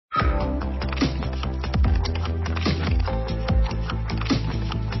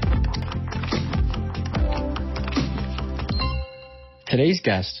Today's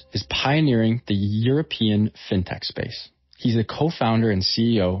guest is pioneering the European fintech space. He's the co-founder and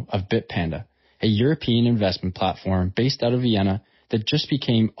CEO of Bitpanda, a European investment platform based out of Vienna that just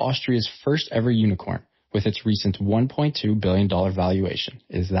became Austria's first ever unicorn with its recent $1.2 billion valuation.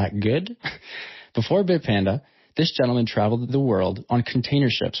 Is that good? Before Bitpanda, this gentleman traveled the world on container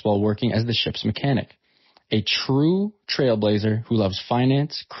ships while working as the ship's mechanic. A true trailblazer who loves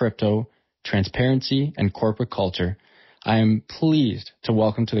finance, crypto, transparency, and corporate culture. I am pleased to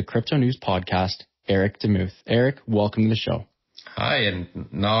welcome to the Crypto News Podcast, Eric Demuth. Eric, welcome to the show. Hi, and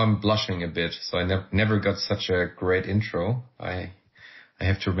now I'm blushing a bit, so I never got such a great intro. I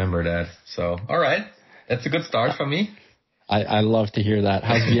have to remember that. So, all right, that's a good start for me. I love to hear that.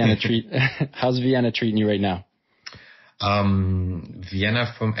 How's Vienna treating you right now?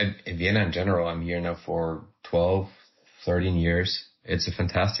 Vienna in general, I'm here now for 12, 13 years. It's a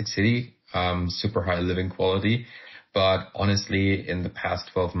fantastic city, super high living quality. But honestly, in the past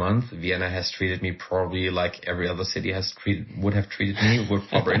 12 months, Vienna has treated me probably like every other city would have treated me with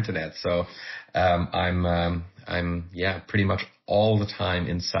proper internet. So, I'm pretty much all the time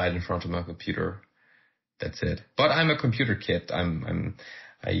inside in front of my computer. That's it. But I'm a computer kid.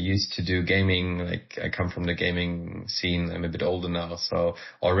 I used to do gaming. Like, I come from the gaming scene. I'm a bit older now. So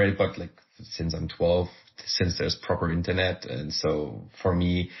already, but like since I'm 12, since there's proper internet. And so for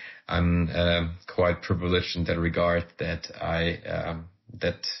me, I'm quite privileged in that regard that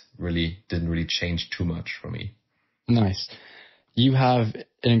that really didn't change too much for me. Nice. You have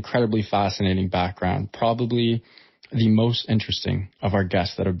an incredibly fascinating background, probably the most interesting of our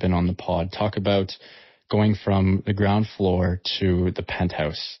guests that have been on the pod. Talk about going from the ground floor to the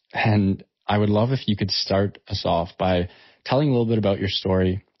penthouse. And I would love if you could start us off by telling a little bit about your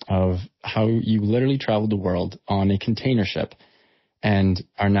story of how you literally traveled the world on a container ship and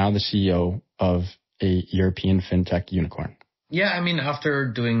are now the CEO of a European fintech unicorn. Yeah, I mean, after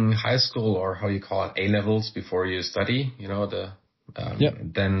doing high school, or how you call it, A-levels before you study,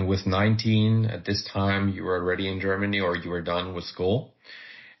 then with 19 at this time, you were already in Germany or you were done with school.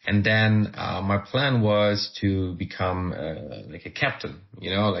 And then my plan was to become like a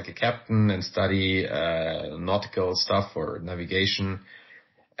captain and study nautical stuff or navigation,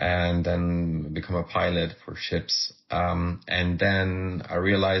 and then become a pilot for ships. And then I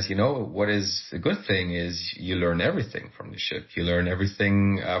realized, what is a good thing is you learn everything from the ship. You learn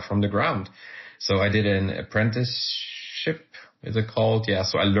everything from the ground. So I did an apprenticeship, is it called? Yeah.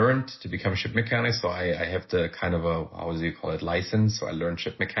 So I learned to become a ship mechanic. So I have the kind of license. So I learned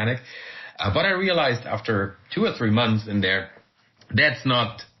ship mechanic. But I realized after 2 or 3 months in there, that's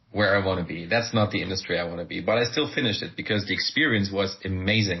not where I want to be. That's not the industry I want to be. But I still finished it because the experience was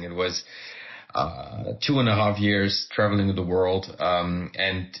amazing. It was 2.5 years traveling the world,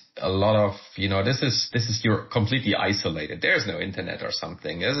 and a lot of, this is you're completely isolated. There's no internet or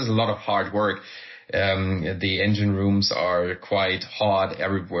something. This is a lot of hard work. The engine rooms are quite hot.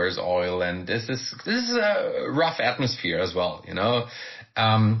 Everywhere is oil, and this is a rough atmosphere as well,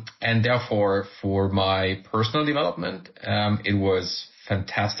 and therefore for my personal development, it was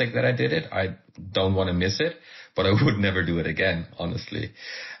fantastic that I did it. I don't want to miss it, but I would never do it again, honestly.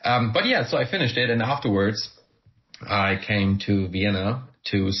 But yeah, so I finished it, and afterwards I came to Vienna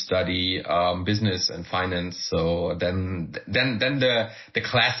to study business and finance. So then the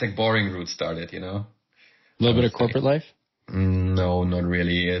classic boring route started, A little bit of corporate life? No, not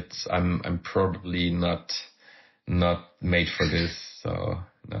really. I'm probably not made for this. So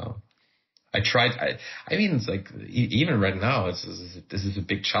no. I tried. I mean, it's like even right now, this is a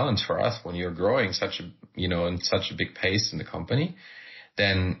big challenge for us when you're growing in such a big pace in the company.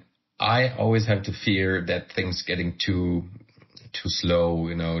 Then I always have to fear that things getting too slow,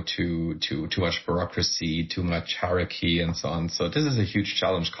 too much bureaucracy, too much hierarchy, and so on. So this is a huge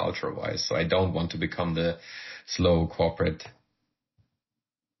challenge culture-wise. So I don't want to become the slow corporate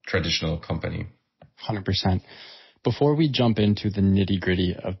traditional company. 100%. Before we jump into the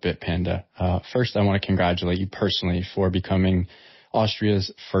nitty-gritty of Bitpanda, first I want to congratulate you personally for becoming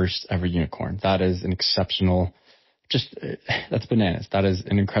Austria's first ever unicorn. That is an exceptional, that's bananas. That is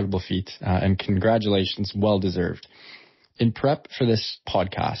an incredible feat, and congratulations, well deserved. In prep for this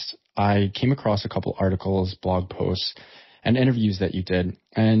podcast, I came across a couple articles, blog posts, and interviews that you did.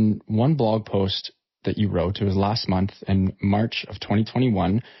 And one blog post that you wrote, it was last month in March of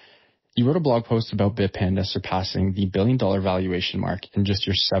 2021, you wrote a blog post about Bitpanda surpassing the $1 billion valuation mark in just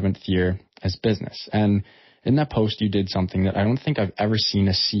your 7th year as business. And in that post, you did something that I don't think I've ever seen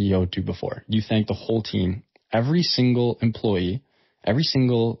a CEO do before. You thanked the whole team. Every single employee, every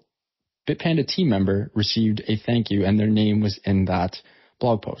single Bitpanda team member received a thank you, and their name was in that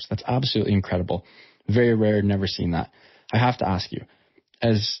blog post. That's absolutely incredible. Very rare, never seen that. I have to ask you,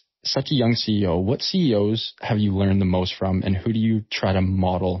 as such a young CEO, what CEOs have you learned the most from, and who do you try to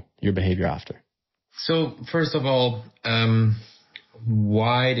model your behavior after? So first of all,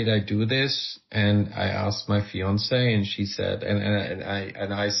 why did I do this? And I asked my fiance, and she said,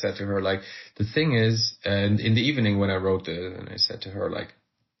 and I said to her, like, the thing is, and in the evening when I wrote it, and I said to her, like,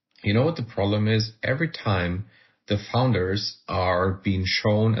 you know what the problem is? Every time the founders are being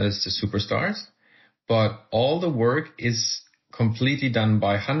shown as the superstars, but all the work is completely done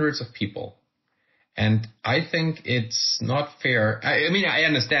by hundreds of people. And I think it's not fair. I mean, I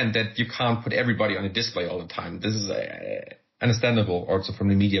understand that you can't put everybody on a display all the time. This is understandable also from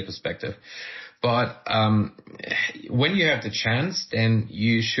the media perspective. But when you have the chance, then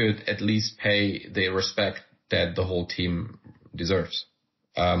you should at least pay the respect that the whole team deserves.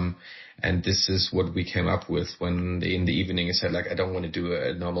 And this is what we came up with when in the evening I said, like, I don't want to do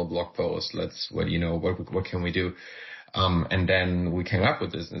a normal blog post. What can we do? And then we came up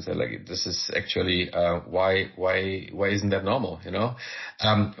with this and said, like, this is actually, why isn't that normal, you know?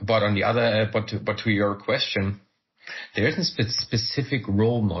 But on the other, but to your question, there isn't specific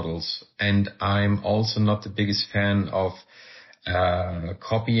role models. And I'm also not the biggest fan of,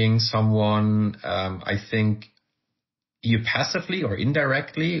 copying someone. I think you passively or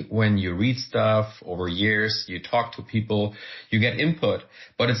indirectly, when you read stuff over years, you talk to people, you get input,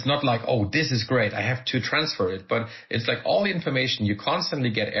 but it's not like, oh, this is great, I have to transfer it. But it's like all the information you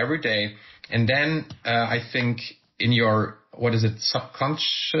constantly get every day. And then, I think in your, what is it,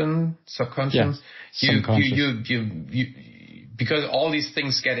 subconscious? Yeah, You, because all these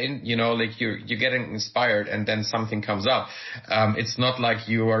things get in, you know, like you're getting inspired and then something comes up. It's not like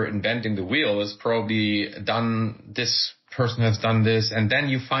you are inventing the wheel. It's probably done, this person has done this, and then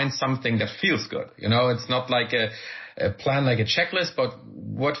you find something that feels good. You know, it's not like a plan, like a checklist, but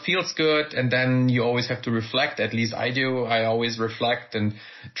what feels good. And then you always have to reflect. At least I do. I always reflect and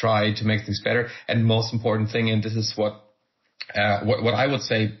try to make things better. And most important thing, and this is what I would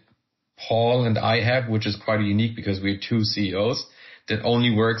say Paul and I have, which is quite unique because we're two CEOs, that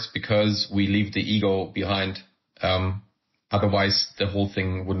only works because we leave the ego behind. Otherwise, the whole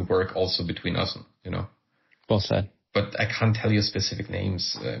thing wouldn't work also between us, you know. Well said. But I can't tell you specific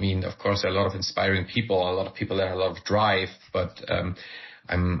names. I mean, of course, there are a lot of inspiring people, a lot of people that have a lot of drive, but I'm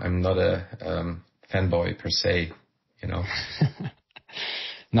not a fanboy per se, you know.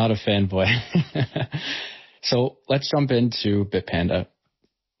 Not a fanboy. So let's jump into Bitpanda.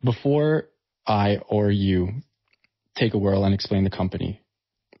 Before I or you take a whirl and explain the company,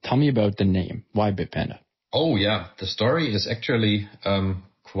 tell me about the name. Why Bitpanda? Oh, yeah. The story is actually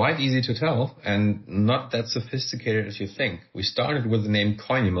quite easy to tell and not that sophisticated as you think. We started with the name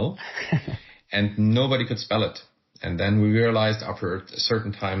Coinimal and nobody could spell it. And then we realized after a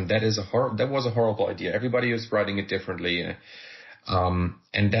certain time that was a horrible idea. Everybody was writing it differently. And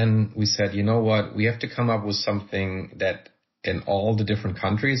then we said, you know what? We have to come up with something that in all the different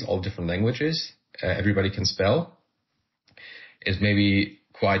countries, all different languages, everybody can spell. Is maybe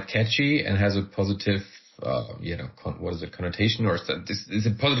quite catchy and has a positive, connotation, or is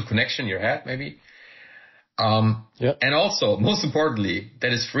a positive connection in your head, maybe. Yep. And also, most importantly,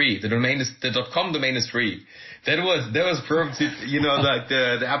 that is free. The .com domain is free. That was probably, like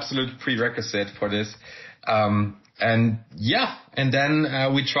the absolute prerequisite for this. And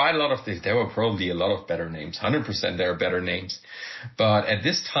then we tried a lot of things. There were probably a lot of better names. 100% there are better names. But at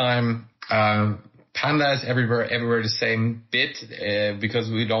this time, Panda is everywhere the same. Bit,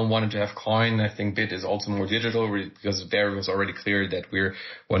 because we don't want it to have coin. I think Bit is also more digital because there was already clear that we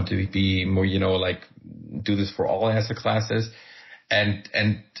want to be more, do this for all asset classes. And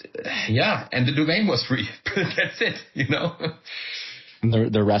the domain was free. That's it,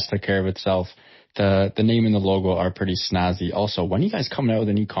 The rest took care of itself. The name and the logo are pretty snazzy. Also, when are you guys coming out with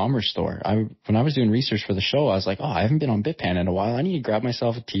an e-commerce store? When I was doing research for the show, I was like, I haven't been on Bitpanda in a while. I need to grab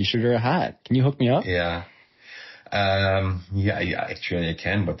myself a t-shirt or a hat. Can you hook me up? Yeah. Actually I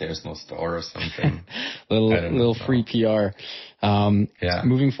can, but there's no store or something. little free PR.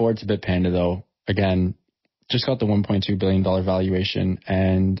 Moving forward to Bitpanda though, again, just got the $1.2 billion valuation,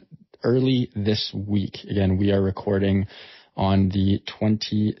 and early this week, again, we are recording on the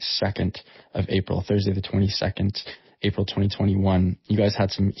 22nd of April, Thursday the 22nd, April 2021. You guys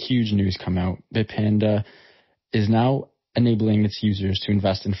had some huge news come out. Bitpanda is now enabling its users to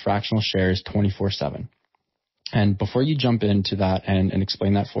invest in fractional shares 24/7. And before you jump into that and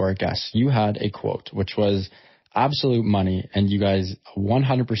explain that for our guests, you had a quote, which was absolute money, and you guys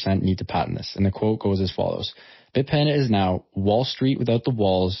 100% need to patent this. And the quote goes as follows: Bitpanda is now Wall Street without the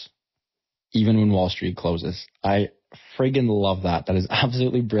walls, even when Wall Street closes. I friggin' love that. That is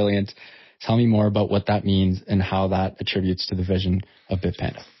absolutely brilliant. Tell me more about what that means and how that attributes to the vision of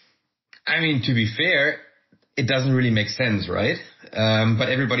Bitpanda. I mean, to be fair, it doesn't really make sense, right? But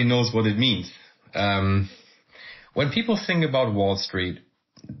everybody knows what it means. When people think about Wall Street,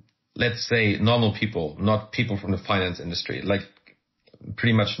 let's say normal people, not people from the finance industry, like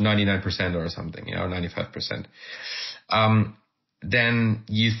pretty much 99% or something, 95%. Then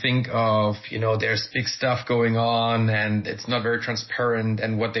you think of, there's big stuff going on and it's not very transparent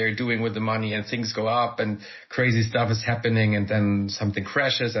and what they're doing with the money, and things go up and crazy stuff is happening and then something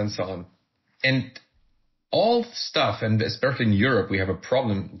crashes and so on. And all stuff, and especially in Europe, we have a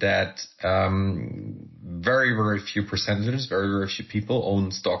problem that very, very few percentages, very, very few people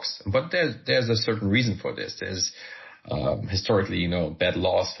own stocks. But there's a certain reason for this. There's historically, bad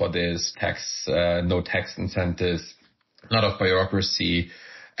laws for this, no tax incentives, a lot of bureaucracy,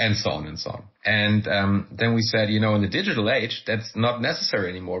 and so on and so on. And then we said, in the digital age, that's not necessary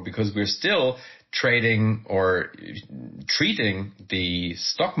anymore, because we're still trading or treating the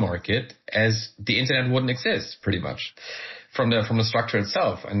stock market as the internet wouldn't exist, pretty much, from the structure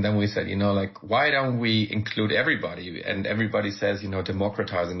itself. And then we said, why don't we include everybody? And everybody says,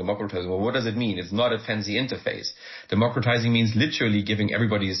 democratizing. Well, what does it mean? It's not a fancy interface. Democratizing means literally giving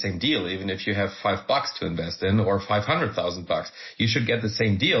everybody the same deal. Even if you have $5 to invest in or $500,000, you should get the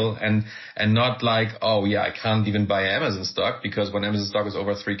same deal, and not like, oh yeah, I can't even buy Amazon stock because when Amazon stock is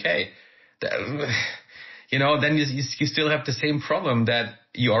over 3K, then you still have the same problem that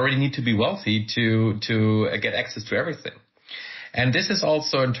you already need to be wealthy to get access to everything. And this is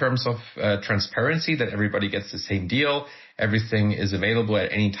also in terms of transparency, that everybody gets the same deal. Everything is available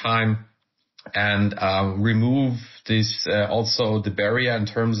at any time, and remove this also the barrier in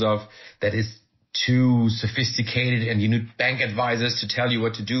terms of that is too sophisticated and you need bank advisors to tell you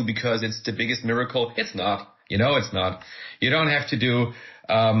what to do because it's the biggest miracle. It's not. It's not. You don't have to do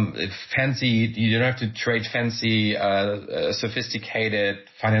you don't have to trade fancy, sophisticated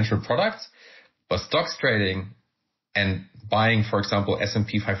financial products, but stocks trading and buying, for example,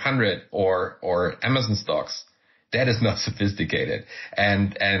 S&P 500 or Amazon stocks, that is not sophisticated.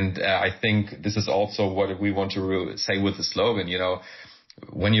 And I think this is also what we want to say with the slogan,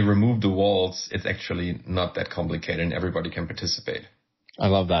 when you remove the walls, it's actually not that complicated and everybody can participate. I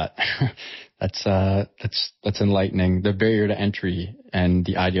love that. That's enlightening. The barrier to entry and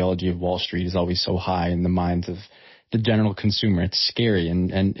the ideology of Wall Street is always so high in the minds of the general consumer. It's scary.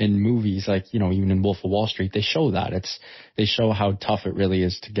 And in movies like, even in Wolf of Wall Street, they show that. They show how tough it really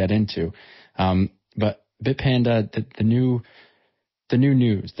is to get into. But Bitpanda, the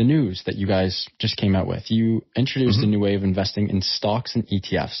news that you guys just came out with, you introduced a new way of investing in stocks and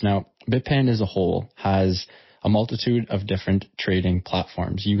ETFs. Now, Bitpanda as a whole has a multitude of different trading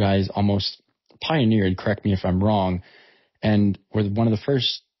platforms. You guys almost pioneered, correct me if I'm wrong, and were one of the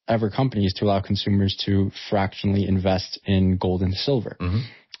first ever companies to allow consumers to fractionally invest in gold and silver.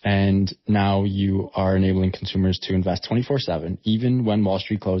 And now you are enabling consumers to invest 24/7, even when Wall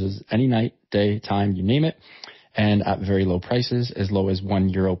Street closes, any night, day, time, you name it, and at very low prices, as low as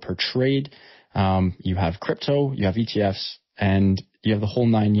 €1 per trade. You have crypto, you have ETFs, and you have the whole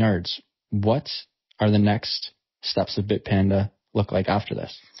 9 yards. What are the next steps of Bitpanda look like after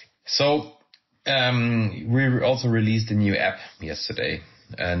this? So we also released a new app yesterday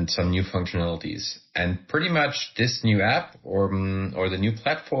and some new functionalities. And pretty much this new app or the new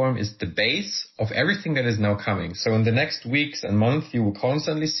platform is the base of everything that is now coming. So in the next weeks and months, you will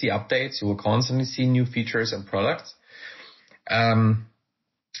constantly see updates. You will constantly see new features and products.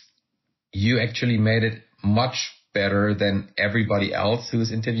 You actually made it much better than everybody else who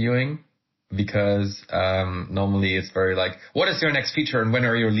is interviewing, because normally it's very like, what is your next feature and when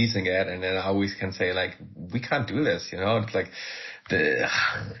are you releasing it? And then I always can say like, we can't do this, It's like,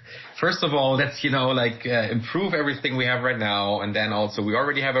 first of all, let's, improve everything we have right now. And then also we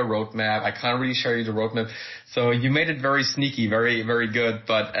already have a roadmap. I can't really show you the roadmap. So you made it very sneaky, very, very good.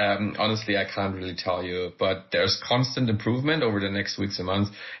 But honestly, I can't really tell you. But there's constant improvement over the next weeks and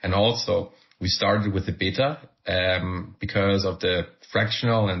months. And also we started with the beta because of the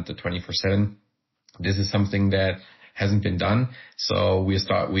fractional and the 24/7. This is something that hasn't been done. So we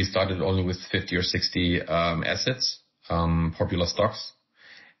started only with 50 or 60 assets, popular stocks.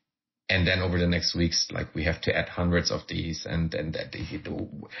 And then over the next weeks, we have to add hundreds of these. And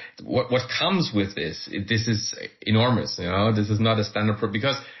what comes with this is enormous. This is not a standard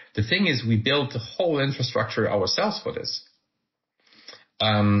because the thing is, we built the whole infrastructure ourselves for this.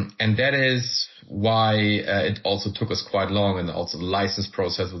 And that is why it also took us quite long, and also the license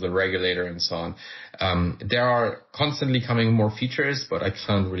process with the regulator and so on. There are constantly coming more features, but I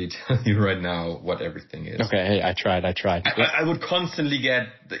can't really tell you right now what everything is. Okay, hey, I tried. I would constantly get,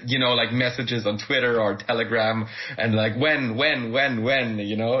 like messages on Twitter or Telegram and like when,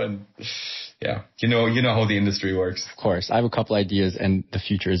 and yeah, you know how the industry works. Of course. I have a couple ideas and the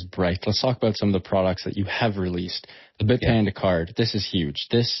future is bright. Let's talk about some of the products that you have released. The Bitpanda card, this is huge.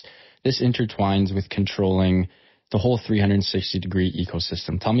 This intertwines with controlling the whole 360-degree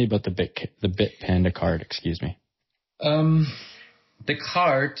ecosystem. Tell me about the Bitpanda card, excuse me. The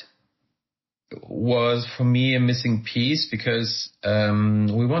card was for me a missing piece because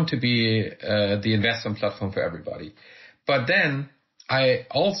we want to be the investment platform for everybody. But then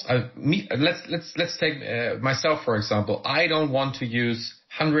let's take myself for example. I don't want to use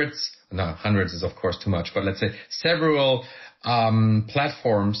hundreds is of course too much, but let's say several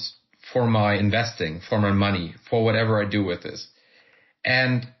platforms for my investing, for my money, for whatever I do with this.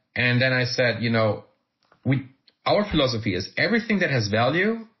 And then I said, our philosophy is everything that has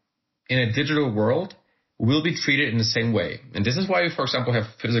value in a digital world will be treated in the same way. And this is why we, for example, have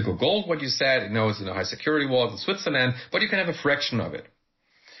physical gold, what you said, it's in a high security wallet in Switzerland, but you can have a fraction of it.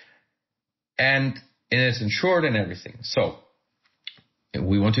 And it's insured and everything. So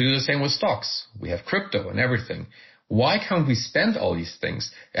we want to do the same with stocks. We have crypto and everything. Why can't we spend all these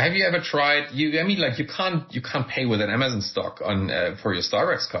things? Have you ever tried, you can't pay with an Amazon stock for your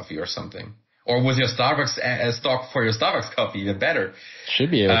Starbucks coffee or something. Or with your Starbucks stock for your Starbucks coffee, even better. Should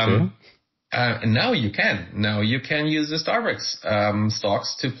be able to. And now you can. Now you can use the Starbucks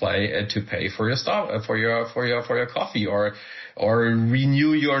stocks to pay for your coffee, or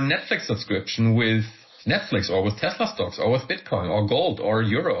renew your Netflix subscription with Netflix, or with Tesla stocks, or with Bitcoin, or gold, or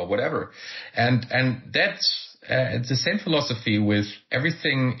euro, or whatever. And that's it's the same philosophy with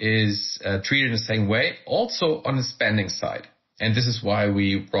everything is treated in the same way, also on the spending side. And this is why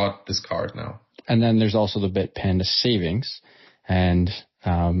we brought this card now. And then there's also the Bitpanda savings, and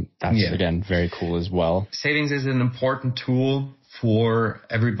that's again very cool as well. Savings is an important tool for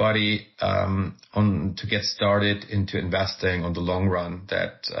everybody to get started into investing on the long run.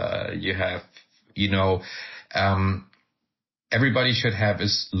 That you have, everybody should have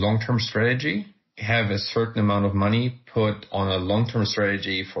this long-term strategy. Have a certain amount of money put on a long-term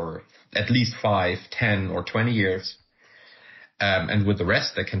strategy for at least 5, 10, or 20 years. And with the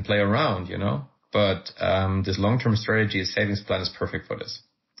rest, they can play around, But this long-term strategy, savings plan, is perfect for this.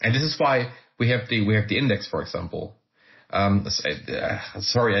 And this is why we have the index, for example.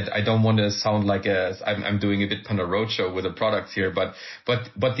 Sorry, I don't want to sound like I'm doing a Bitpanda roadshow with the products here, but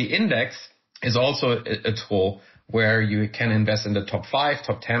the index is also a tool where you can invest in the top 5,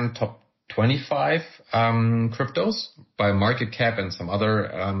 top 10, top 25 cryptos by market cap and some other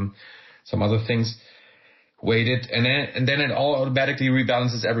things weighted, and then it all automatically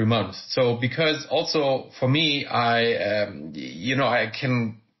rebalances every month. So because also for me, I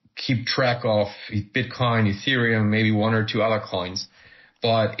can keep track of Bitcoin, Ethereum, maybe one or two other coins,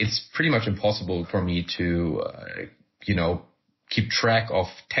 but it's pretty much impossible for me to keep track of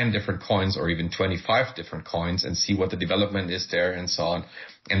 10 different coins or even 25 different coins and see what the development is there and so on,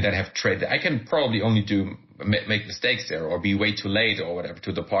 and then have trade. I can probably only make mistakes there or be way too late or whatever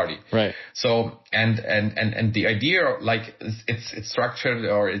to the party. Right. So, and the idea, like it's structured,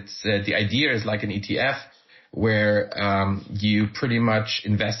 or it's, the idea is like an ETF where, you pretty much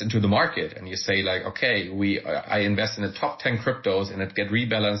invest into the market and you say like, okay, I invest in the top 10 cryptos and it get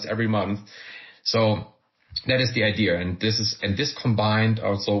rebalanced every month. So that is the idea. And this combined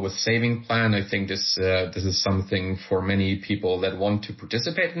also with saving plan, I think this is something for many people that want to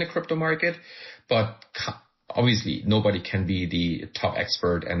participate in the crypto market, but obviously nobody can be the top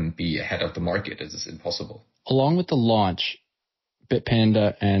expert and be ahead of the market. This is impossible. Along with the launch,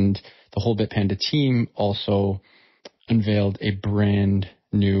 Bitpanda and the whole Bitpanda team also unveiled a brand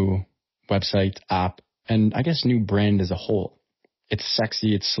new website, app, and I guess new brand as a whole. It's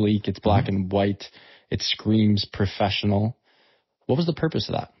sexy, it's sleek, it's black and white. It screams professional. What was the purpose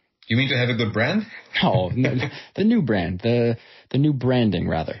of that? You mean to have a good brand? No, the new brand, the new branding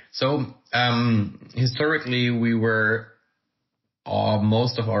rather. So historically, we were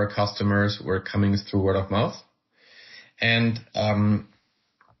most of our customers were coming through word of mouth, and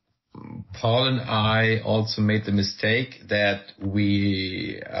Paul and I also made the mistake that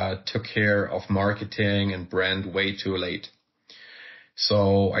we took care of marketing and brand way too late.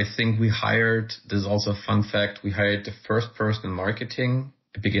 So I think we hired, this is also a fun fact, we hired the first person in marketing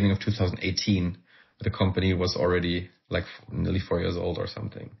at the beginning of 2018. The company was already like nearly 4 years old or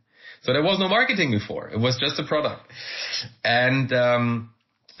something. So there was no marketing before. It was just a product. And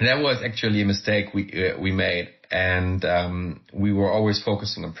That was actually a mistake we made. And we were always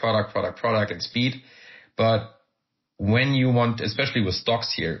focusing on product, and speed. But when you want, especially with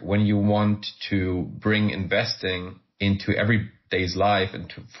stocks here, when you want to bring investing into everyday's life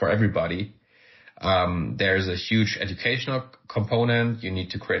and for everybody, there's a huge educational component. You need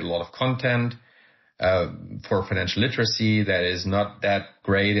to create a lot of content for financial literacy that is not that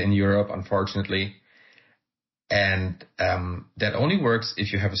great in Europe, unfortunately. And that only works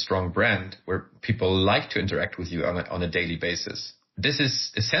if you have a strong brand where people like to interact with you on a daily basis. This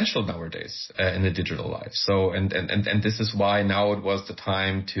is essential nowadays in the digital life. So and this is why now it was the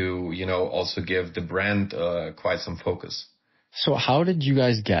time to also give the brand quite some focus. So how did you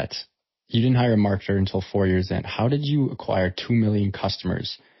guys get? You didn't hire a marketer until 4 years in. How did you acquire 2 million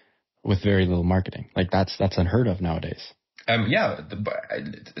customers with very little marketing? Like that's unheard of nowadays.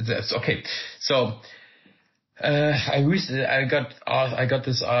 That's okay. So. I got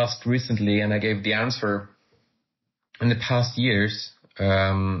this asked recently, and I gave the answer. In the past years,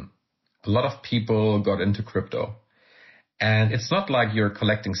 a lot of people got into crypto, and it's not like you're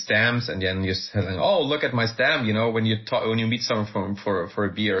collecting stamps and then you're saying, "Oh, look at my stamp." When you meet someone for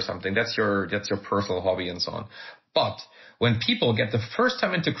a beer or something, that's your personal hobby and so on. But when people get the first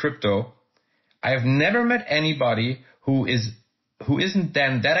time into crypto, I have never met anybody who isn't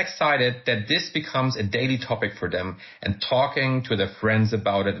then that excited that this becomes a daily topic for them and talking to their friends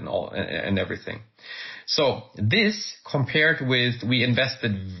about it and everything. So this compared with, we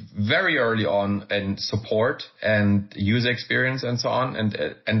invested very early on in support and user experience and so on.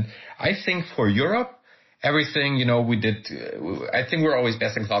 And I think for Europe, everything, we did, I think we're always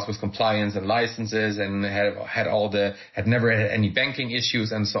best in class with compliance and licenses and had never had any banking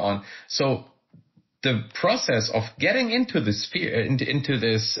issues and so on. So the process of getting into this sphere, into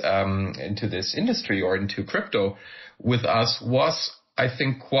this industry or into crypto with us was, I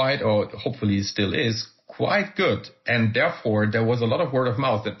think, or hopefully still is, quite good. And therefore, there was a lot of word of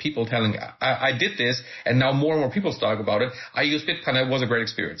mouth that people telling, I did this, and now more and more people talk about it. I used Bitpanda, it was a great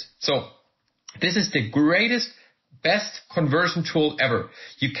experience. So this is the greatest, best conversion tool ever.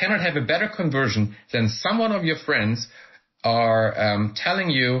 You cannot have a better conversion than someone of your friends are telling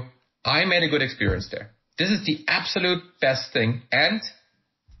you, I made a good experience there. This is the absolute best thing, and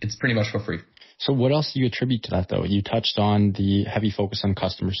it's pretty much for free. So what else do you attribute to that, though? You touched on the heavy focus on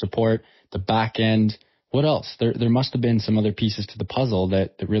customer support, the back end. What else? There must have been some other pieces to the puzzle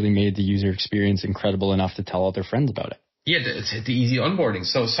that really made the user experience incredible enough to tell all their friends about it. Yeah, the easy onboarding.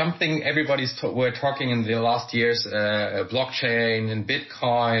 So something we're talking in the last years, blockchain and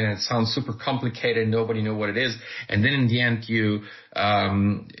Bitcoin, and it sounds super complicated. Nobody knew what it is. And then in the end, you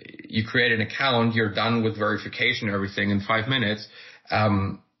create an account, you're done with verification, everything in 5 minutes.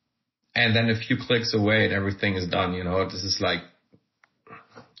 And then a few clicks away and everything is done. This is like,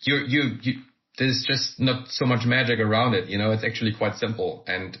 there's just not so much magic around it. It's actually quite simple.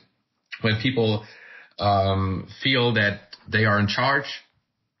 And when people feel that they are in charge,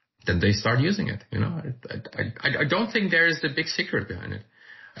 then they start using it. I don't think there is the big secret behind it.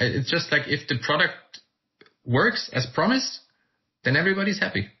 It's just like if the product works as promised, then everybody's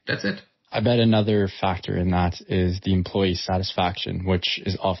happy. That's it. I bet another factor in that is the employee satisfaction, which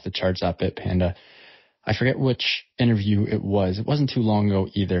is off the charts at Bitpanda. I forget which interview it was. It wasn't too long ago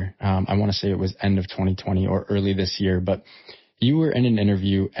either. I want to say it was end of 2020 or early this year, but you were in an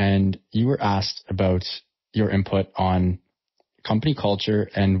interview and you were asked about your input on company culture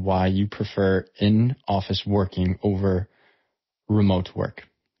and why you prefer in-office working over remote work.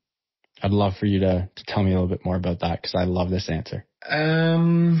 I'd love for you to tell me a little bit more about that because I love this answer.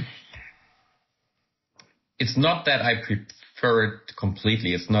 It's not that I prefer it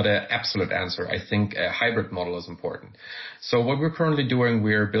completely. It's not an absolute answer. I think a hybrid model is important. So what we're currently doing,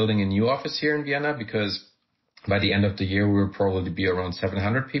 we're building a new office here in Vienna because by the end of the year, we will probably be around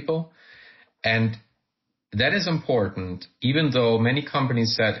 700 people. And that is important, even though many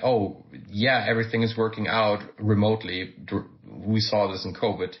companies said, oh, yeah, everything is working out remotely. We saw this in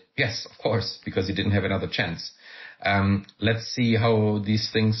COVID. Yes, of course, because you didn't have another chance. Let's see how these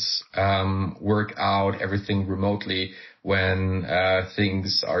things work out, everything remotely, when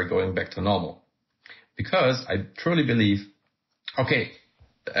things are going back to normal. Because I truly believe,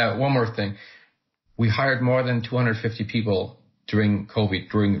 one more thing. We hired more than 250 people during COVID,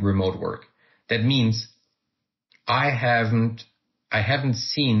 during remote work. That means I haven't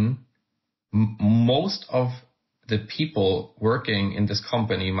seen most of the people working in this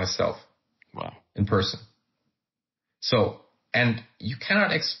company myself. Wow. In person. So, and you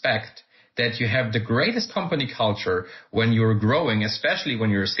cannot expect that you have the greatest company culture when you're growing, especially when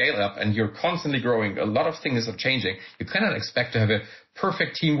you're a scale up and you're constantly growing. A lot of things are changing. You cannot expect to have a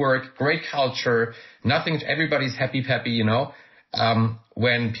perfect teamwork, great culture, everybody's happy,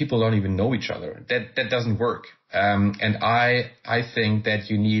 when people don't even know each other. That doesn't work. And I think that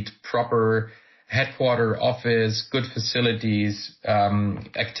you need proper headquarter, office, good facilities,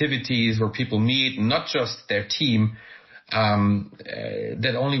 activities where people meet, not just their team.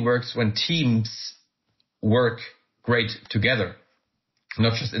 That only works when teams work great together,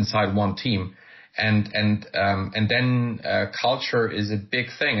 not just inside one team. And then culture is a big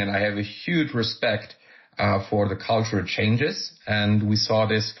thing. And I have a huge respect for the cultural changes. And we saw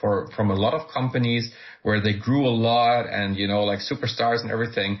this from a lot of companies where they grew a lot and, like superstars and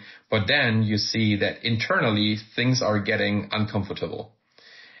everything. But then you see that internally things are getting uncomfortable.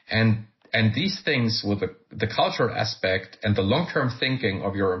 And these things with the cultural aspect and the long-term thinking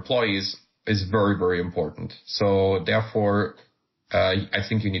of your employees is very, very important. So therefore, I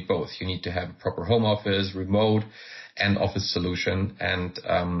think you need both. You need to have a proper home office, remote, and office solution. And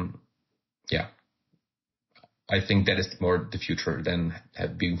I think that is more the future than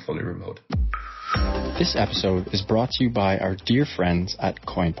being fully remote. This episode is brought to you by our dear friends at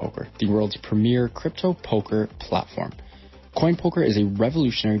CoinPoker, the world's premier crypto poker platform. CoinPoker is a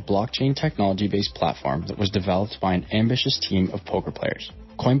revolutionary blockchain technology-based platform that was developed by an ambitious team of poker players.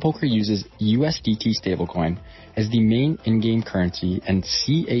 CoinPoker uses USDT stablecoin as the main in-game currency and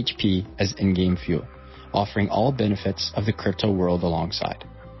CHP as in-game fuel, offering all benefits of the crypto world alongside.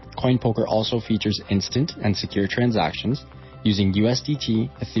 CoinPoker also features instant and secure transactions using USDT,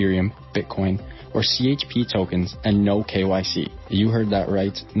 Ethereum, Bitcoin, or CHP tokens and no KYC. You heard that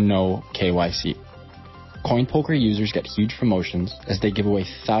right, no KYC. CoinPoker users get huge promotions as they give away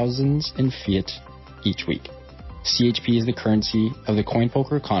thousands in fiat each week. CHP is the currency of the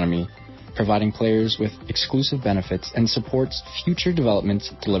CoinPoker economy, providing players with exclusive benefits and supports future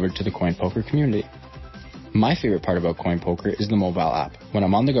developments delivered to the CoinPoker community. My favorite part about CoinPoker is the mobile app. When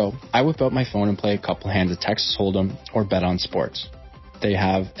I'm on the go, I whip out my phone and play a couple hands of Texas Hold'em or bet on sports. They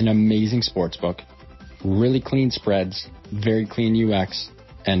have an amazing sportsbook, really clean spreads, very clean UX,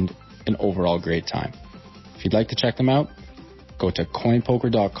 and an overall great time. If you'd like to check them out, go to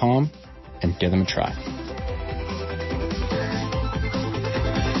coinpoker.com and give them a try.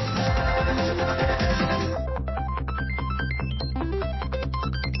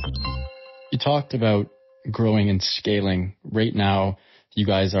 You talked about growing and scaling. Right now, you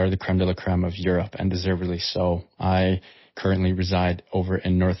guys are the creme de la creme of Europe, and deservedly so. I currently reside over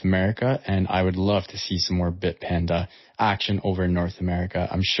in North America, and I would love to see some more Bitpanda action over in North America.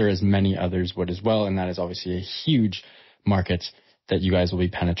 I'm sure as many others would as well, and that is obviously a huge market that you guys will be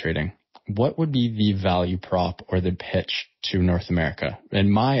penetrating. What would be the value prop or the pitch to North America?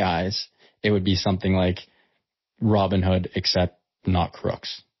 In my eyes, it would be something like Robinhood, except not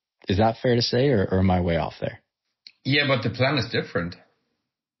crooks. Is that fair to say, or am I way off there? Yeah, but the plan is different.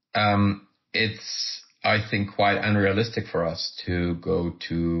 It's, I think, quite unrealistic for us to go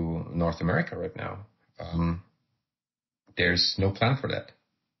to North America right now. There's no plan for that.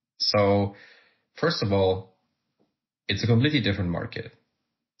 So, first of all, it's a completely different market.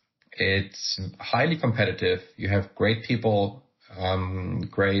 It's highly competitive. You have great people,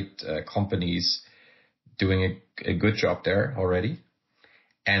 great companies doing a good job there already.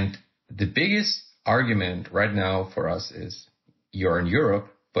 And the biggest argument right now for us is you're in Europe,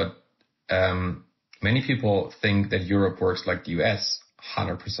 but many people think that Europe works like the US.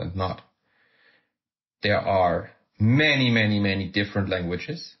 100% not. There are many different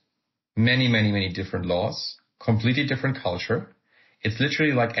languages, many different laws, completely different culture. It's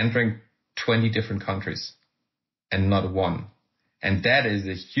literally like entering 20 different countries and not one. And that is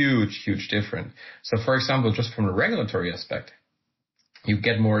a huge difference. So for example, just from a regulatory aspect, you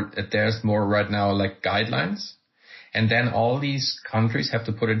get more, there's more right now like guidelines. And then all these countries have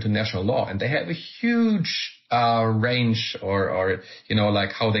to put into national law, and they have a huge range or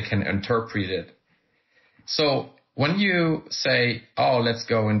like how they can interpret it. So when you say, oh, let's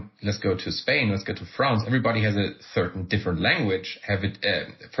go to Spain, let's go to France, everybody has a certain different language,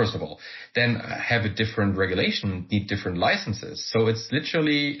 first of all, then have a different regulation, need different licenses. So it's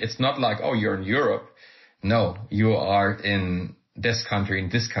literally, it's not like, oh, you're in Europe. No, you are in this country,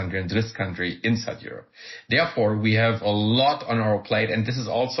 and this country, and this country inside Europe. Therefore, we have a lot on our plate, and this is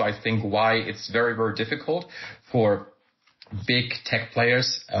also, I think, why it's very difficult for big tech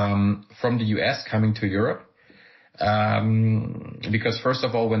players from the US coming to Europe. Because first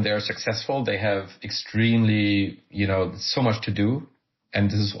of all, when they're successful, they have extremely, so much to do.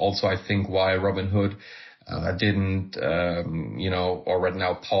 And this is also, I think, why Robinhood didn't, or right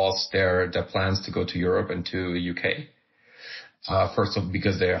now pause their plans to go to Europe and to UK. First of all,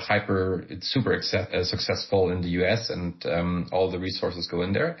 because they're super successful in the US, and all the resources go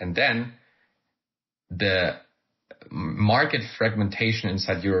in there. And then the market fragmentation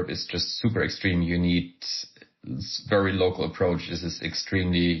inside Europe is just super extreme. You need very local approach. This is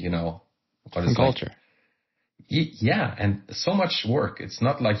extremely, what is culture. Yeah, and so much work. It's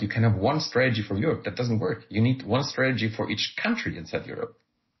not like you can have one strategy for Europe. That doesn't work. You need one strategy for each country inside Europe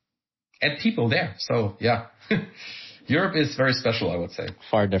and people there. So yeah, Europe is very special, I would say.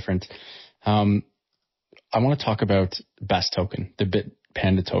 Far different. I want to talk about Best Token, the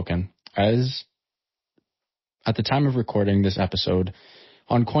Bitpanda token. As at the time of recording this episode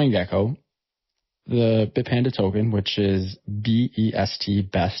on CoinGecko, the Bitpanda token, which is BEST,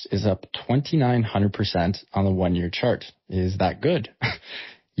 is up 2,900% on the 1 year chart. Is that good?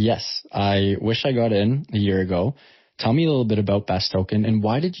 Yes, I wish I got in a year ago. Tell me a little bit about Best token, and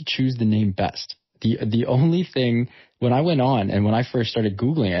why did you choose the name Best? The only thing, when I went on and when I first started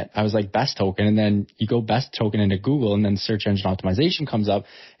Googling it, I was like Best token, and then you go Best token into Google, and then search engine optimization comes up,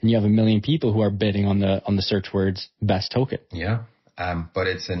 and you have 1 million people who are bidding on the search words Best token. Yeah. But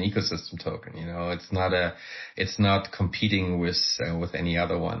it's an ecosystem token, it's not competing with any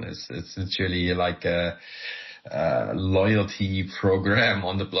other one. It's literally like a loyalty program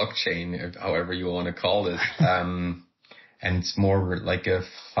on the blockchain, however you want to call it. And it's more like a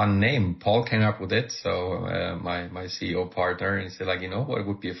fun name. Paul came up with it. So, my CEO partner, and he said what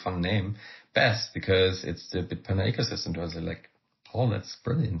would be a fun name? Best, because it's the Bitpanda ecosystem. I was like, oh, that's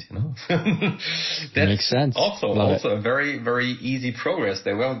brilliant, That makes sense. Also a very, very easy progress.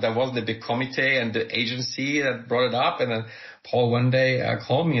 There wasn't a big committee and the agency that brought it up. And then Paul one day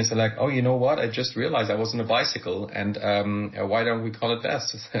called me and said oh, you know what? I just realized I was on a bicycle, and why don't we call it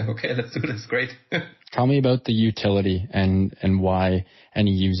Best? I said, okay, let's do this. Great. Tell me about the utility and why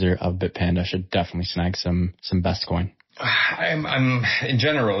any user of Bitpanda should definitely snag some Best coin. I'm in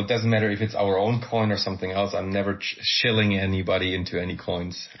general, it doesn't matter if it's our own coin or something else. I'm never shilling anybody into any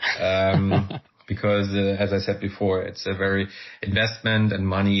coins. Because, as I said before, it's a very investment, and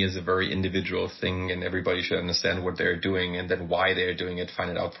money is a very individual thing, and everybody should understand what they're doing and then why they're doing it, find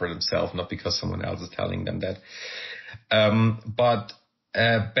it out for themselves, not because someone else is telling them that. But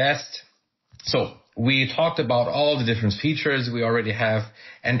Best. So we talked about all the different features we already have,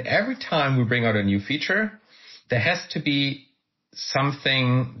 and every time we bring out a new feature, there has to be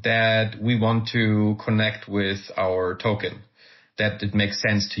something that we want to connect with our token, that it makes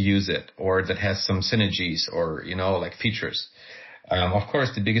sense to use it, or that has some synergies, or, like features. Of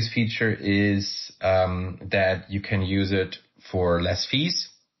course, the biggest feature is that you can use it for less fees.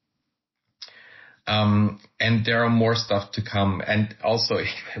 And there are more stuff to come. And also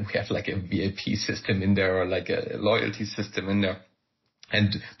we have like a VIP system in there, or like a loyalty system in there.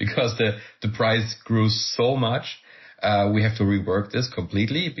 And because the price grew so much, we have to rework this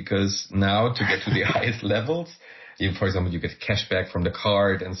completely, because now to get to the highest levels, for example, you get cash back from the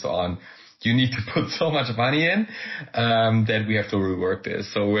card and so on. You need to put so much money in that we have to rework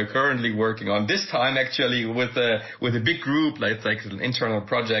this. So we're currently working on this time actually with a big group, like an internal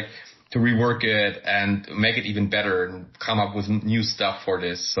project, to rework it and make it even better and come up with new stuff for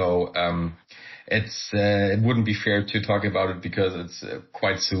this. So it wouldn't be fair to talk about it, because it's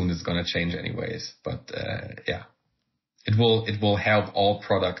quite soon it's going to change anyways. But yeah, it will help all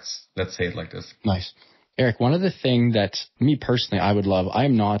products. Let's say it like this. Nice. Eric, one of the things that me personally I would love,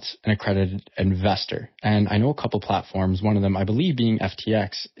 I'm not an accredited investor, and I know a couple platforms, one of them I believe being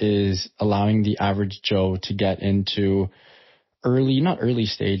FTX, is allowing the average Joe to get into not early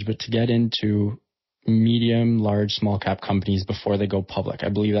stage, but to get into medium, large, small cap companies before they go public. I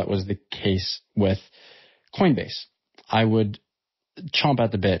believe that was the case with Coinbase. I would chomp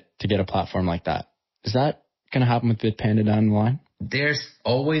at the bit to get a platform like that. Is that going to happen with Bitpanda down the line? There's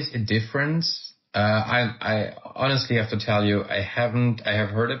always a difference. I honestly have to tell you, I have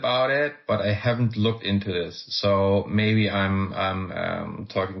heard about it, but I haven't looked into this. So maybe I'm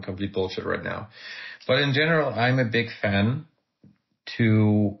talking complete bullshit right now. But in general, I'm a big fan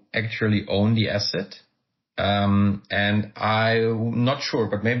to actually own the asset. And I'm not sure,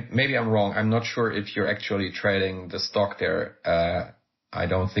 but maybe I'm wrong. I'm not sure if you're actually trading the stock there. I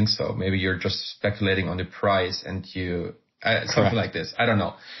don't think so. Maybe you're just speculating on the price and something like this. I don't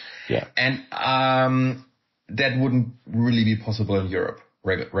know. Yeah. And that wouldn't really be possible in Europe,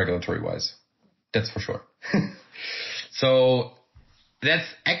 regulatory wise. That's for sure. So that's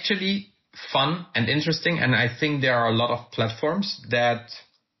actually fun and interesting. And I think there are a lot of platforms that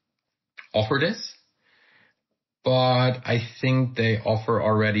offer this. but I think they offer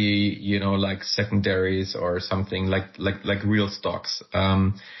already, like secondaries or something like real stocks.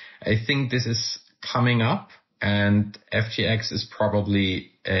 I think this is coming up, and FTX is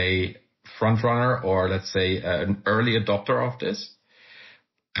probably a front runner, or let's say an early adopter of this.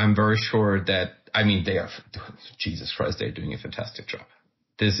 I'm very sure that, they are, Jesus Christ, they're doing a fantastic job.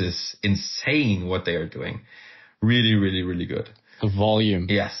 This is insane what they are doing. Really, really, really good. The volume.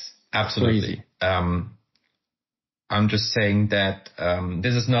 Yes, absolutely. Crazy. I'm just saying that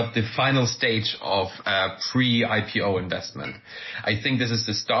this is not the final stage of pre-IPO investment. I think this is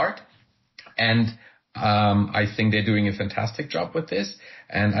the start, and I think they're doing a fantastic job with this,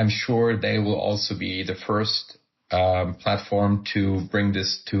 and I'm sure they will also be the first platform to bring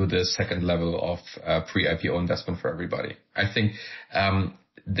this to the second level of pre-IPO investment for everybody. I think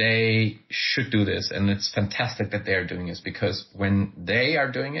they should do this, and it's fantastic that they are doing this, because when they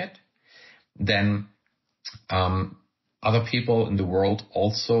are doing it, then other people in the world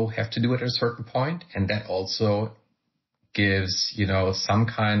also have to do it at a certain point, and that also gives, some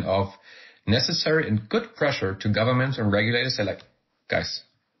kind of necessary and good pressure to governments and regulators. They're like, guys,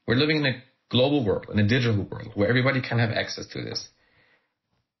 we're living in a global world, in a digital world, where everybody can have access to this.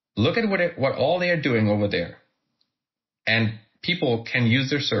 Look at what all they are doing over there, and people can use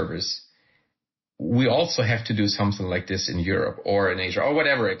their service. We also have to do something like this in Europe or in Asia or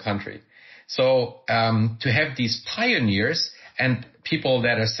whatever a country. So to have these pioneers and people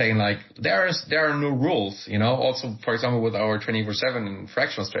that are saying like there are no rules, also, for example, with our 24/7 and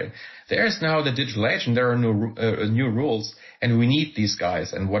fractional trading, there's now the digital age and there are no new rules, and we need these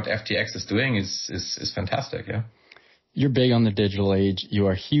guys. And what FTX is doing is fantastic. Yeah. You're big on the digital age. You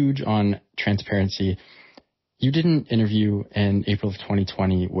are huge on transparency. You did an interview in April of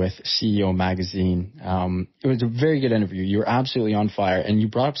 2020 with CEO Magazine. It was a very good interview. You were absolutely on fire, and you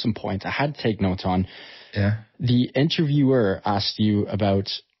brought up some points I had to take notes on. Yeah. The interviewer asked you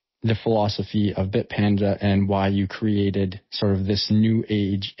about the philosophy of Bitpanda and why you created sort of this new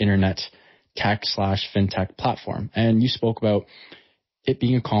age internet tech / fintech platform. And you spoke about it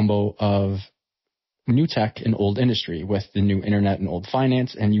being a combo of new tech and old industry, with the new internet and old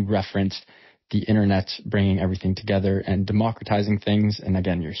finance, and you referenced the internet bringing everything together and democratizing things. And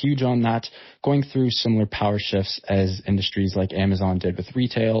again, you're huge on that, going through similar power shifts as industries like Amazon did with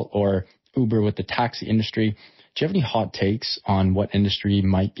retail or Uber with the taxi industry. Do you have any hot takes on what industry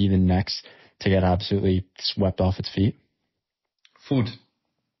might be the next to get absolutely swept off its feet? Food.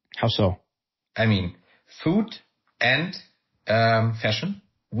 How so? Food and fashion.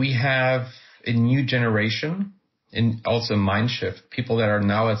 We have a new generation, and also mind shift. People that are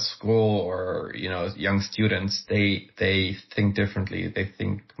now at school, or young students, they think differently. They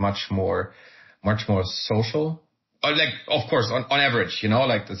think much more social. Or like, of course, on average,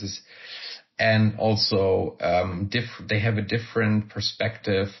 like this is, and also they have a different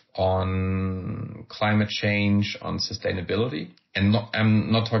perspective on climate change, on sustainability, and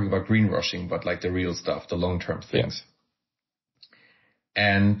I'm not talking about greenwashing, but like the real stuff, the long-term things. Yeah.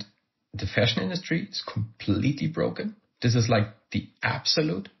 And the fashion industry is completely broken. This is like the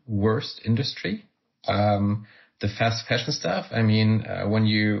absolute worst industry. The fast fashion stuff.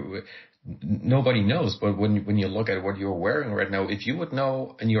 Nobody knows, but when you look at what you're wearing right now, if you would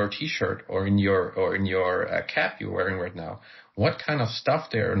know in your t-shirt or in your cap you're wearing right now, what kind of stuff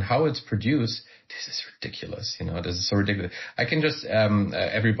there and how it's produced, this is ridiculous. This is so ridiculous. I can just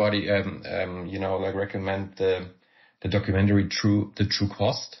everybody recommend the documentary True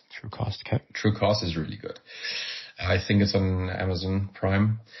Cost. True Cost, okay. True Cost is really good. I think it's on Amazon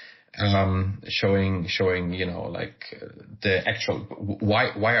Prime, showing the actual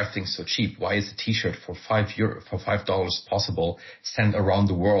why are things so cheap? Why is a T-shirt for $5 possible sent around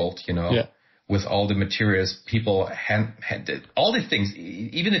the world? With all the materials people hand all the things,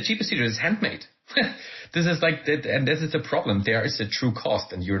 even the cheapest T-shirt is handmade. This is like that, and this is the problem. There is a true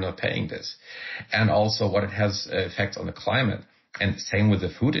cost, and you're not paying this, and also what it has effects on the climate. And same with the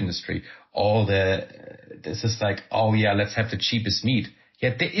food industry. This is like, oh yeah, let's have the cheapest meat.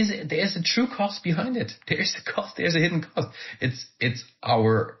 Yeah, there is a true cost behind it. There is a cost. There's a hidden cost. It's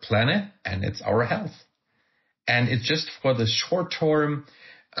our planet and it's our health, and it's just for the short term.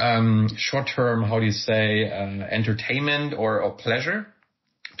 How do you say, entertainment or pleasure,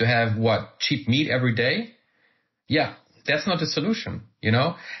 to have cheap meat every day. Yeah, that's not the solution,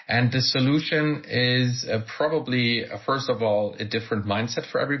 and the solution is probably, first of all, a different mindset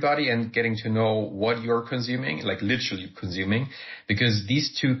for everybody and getting to know what you're consuming, like literally consuming, because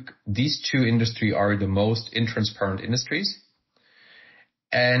these two industries are the most intransparent industries.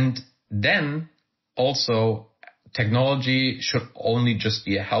 And then also technology should only just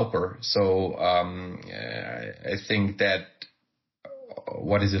be a helper. So I think that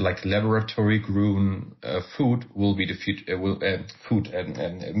what is it, like laboratory grown food will be the future. Food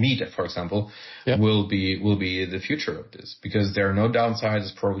and meat, for example, will be the future of this, because there are no downsides.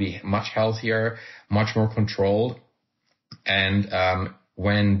 It's probably much healthier, much more controlled, and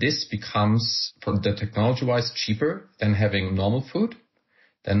when this becomes, the technology-wise, cheaper than having normal food,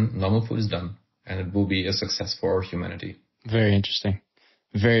 then normal food is done, and it will be a success for humanity. Very interesting.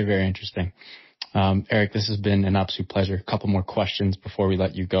 Very, very interesting. Eric, this has been an absolute pleasure. A couple more questions before we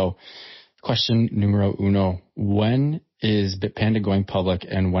let you go. Question numero uno. When is Bitpanda going public,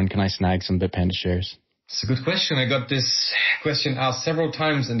 and when can I snag some Bitpanda shares? It's a good question. I got this question asked several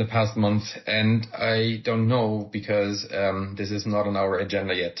times in the past month, and I don't know, because this is not on our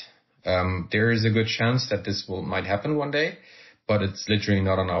agenda yet. There is a good chance that this might happen one day, but it's literally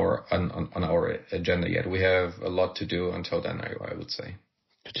not on our agenda yet. We have a lot to do until then, I would say.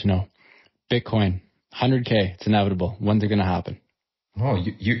 Good to know. Bitcoin, 100K, it's inevitable. When's it going to happen? Oh,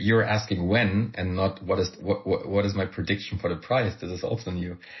 you're asking when, and not what is my prediction for the price. This is also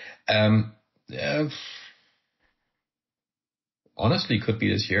new. Honestly, could be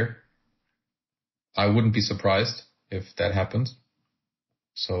this year. I wouldn't be surprised if that happens.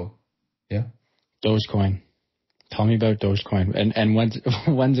 So, yeah. Dogecoin. Tell me about Dogecoin. And when's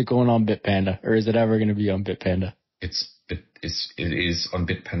it going on Bitpanda, or is it ever going to be on Bitpanda? It is on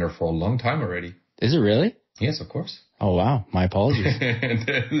Bitpanda for a long time already. Is it really? Yes, of course. Oh wow, my apologies.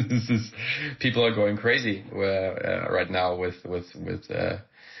 People are going crazy right now with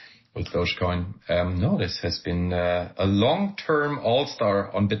Dogecoin. No, this has been a long-term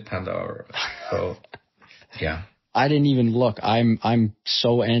all-star on Bitpanda. So, yeah. I didn't even look. I'm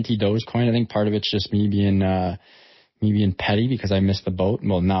so anti Dogecoin. I think part of it's just me being petty because I missed the boat.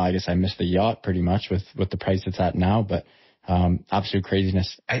 Well, now I guess I missed the yacht pretty much with the price it's at now. But absolute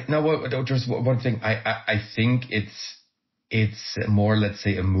craziness. Just one thing. I think it's more, let's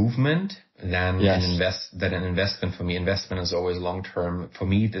say, a movement than an investment for me. Investment is always long term. For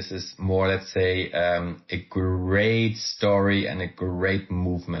me, this is more, let's say, a great story and a great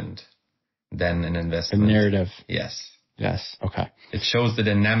movement than an investment. A narrative. Yes. Yes. Okay. It shows the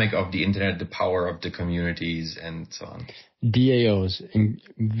dynamic of the internet, the power of the communities, and so on. DAOs,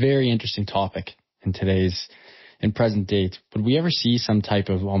 very interesting topic in present date. Would we ever see some type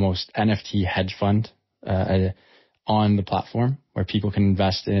of almost NFT hedge fund on the platform where people can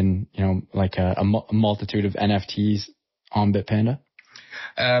invest in, like a multitude of NFTs on Bitpanda?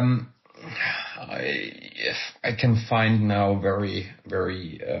 I can find now very,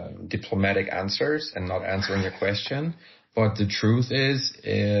 very diplomatic answers and not answering your question. But the truth is,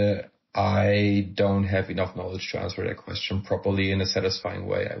 I don't have enough knowledge to answer that question properly in a satisfying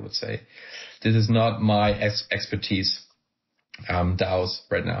way, I would say. This is not my expertise, DAOs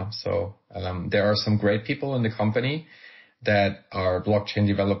right now. So there are some great people in the company that are blockchain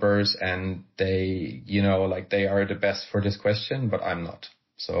developers, and they are the best for this question, but I'm not.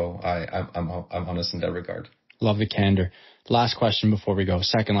 So I'm honest in that regard. Love the candor. Last question before we go.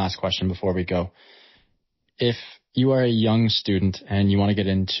 Second last question before we go. If you are a young student and you want to get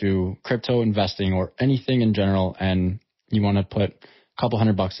into crypto investing or anything in general, and you want to put a couple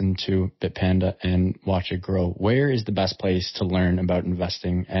 $100 into Bitpanda and watch it grow, where is the best place to learn about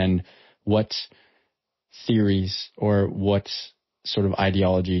investing, and what theories or what sort of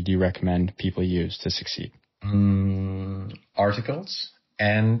ideology do you recommend people use to succeed? Articles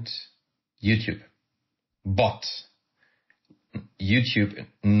and YouTube. But YouTube,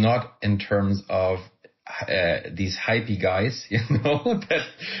 not in terms of these hypey guys, you can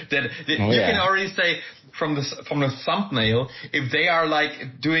already say from the thumbnail, if they are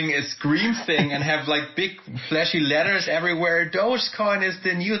like doing a screen thing and have like big flashy letters everywhere, Dogecoin is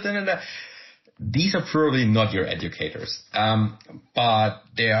the new thing, these are probably not your educators. But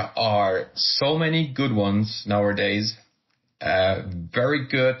there are so many good ones nowadays, very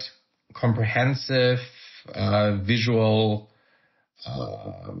good, comprehensive, visual,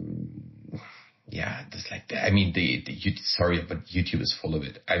 just like that. I mean, but YouTube is full of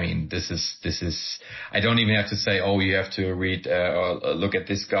it. I mean, this is, I don't even have to say, you have to read, or look at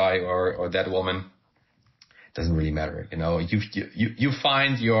this guy or that woman. It doesn't really matter. You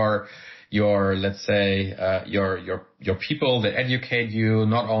find your, let's say, your people that educate you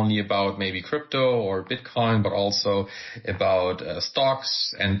not only about maybe crypto or Bitcoin, but also about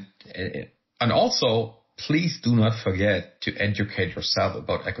stocks, and also please do not forget to educate yourself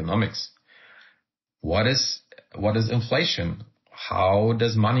about economics. What is inflation? How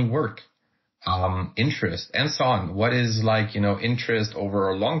does money work? Interest and so on. What is interest over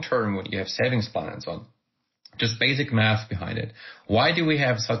a long term when you have savings plan and so on? just basic math behind it. Why do we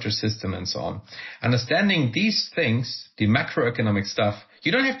have such a system and so on? Understanding these things, the macroeconomic stuff,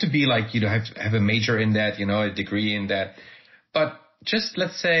 you don't have to be like, you don't have to have a major in that, a degree in that. But just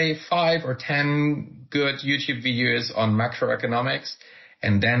let's say 5 or 10 good YouTube videos on macroeconomics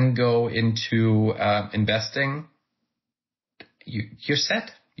and then go into investing. You're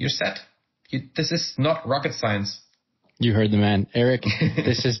set. This is not rocket science. You heard the man, Eric.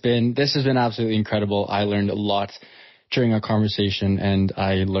 This has been absolutely incredible. I learned a lot during our conversation, and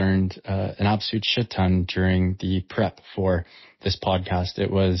I learned an absolute shit ton during the prep for this podcast.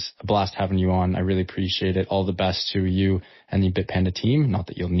 It was a blast having you on. I really appreciate it. All the best to you and the Bitpanda team. Not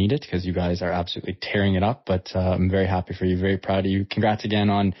that you'll need it because you guys are absolutely tearing it up, but I'm very happy for you. Very proud of you. Congrats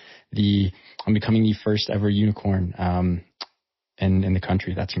again on becoming the first ever unicorn in the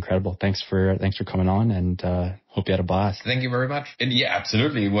country. That's incredible. Thanks for coming on, and hope you had a blast. Thank you very much. And yeah,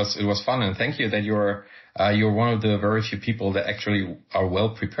 absolutely. It was fun, and thank you that you're one of the very few people that actually are well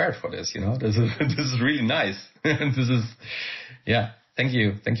prepared for this. This is really nice. Thank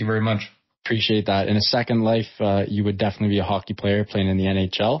you very much. Appreciate that. In a second life, you would definitely be a hockey player playing in the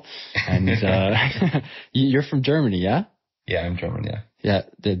NHL. And you're from Germany, yeah? Yeah, I'm German, yeah. Yeah,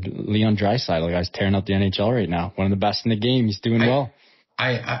 the Leon Draisaitl guy's tearing up the NHL right now. One of the best in the game. He's doing well.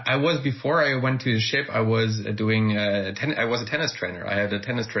 I was, before I went to the ship, I was doing I was a tennis trainer. I had a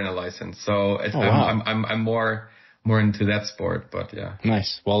tennis trainer license, so I'm more into that sport. But yeah,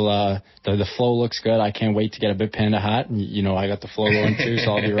 nice. Well, the flow looks good. I can't wait to get a Bitpanda hat. I got the flow going too,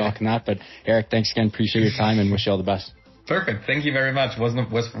 so I'll be rocking that. But Eric, thanks again. Appreciate your time and wish you all the best. Perfect. Thank you very much. Was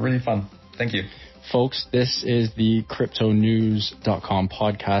really fun. Thank you. Folks, this is the CryptoNews.com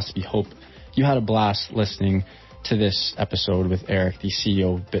podcast. We hope you had a blast listening to this episode with Eric, the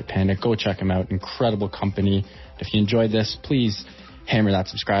CEO of Bitpanda. Go check him out. Incredible company. If you enjoyed this, please hammer that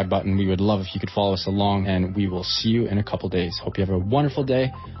subscribe button. We would love if you could follow us along, and we will see you in a couple days. Hope you have a wonderful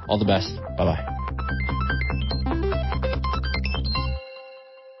day. All the best. Bye-bye.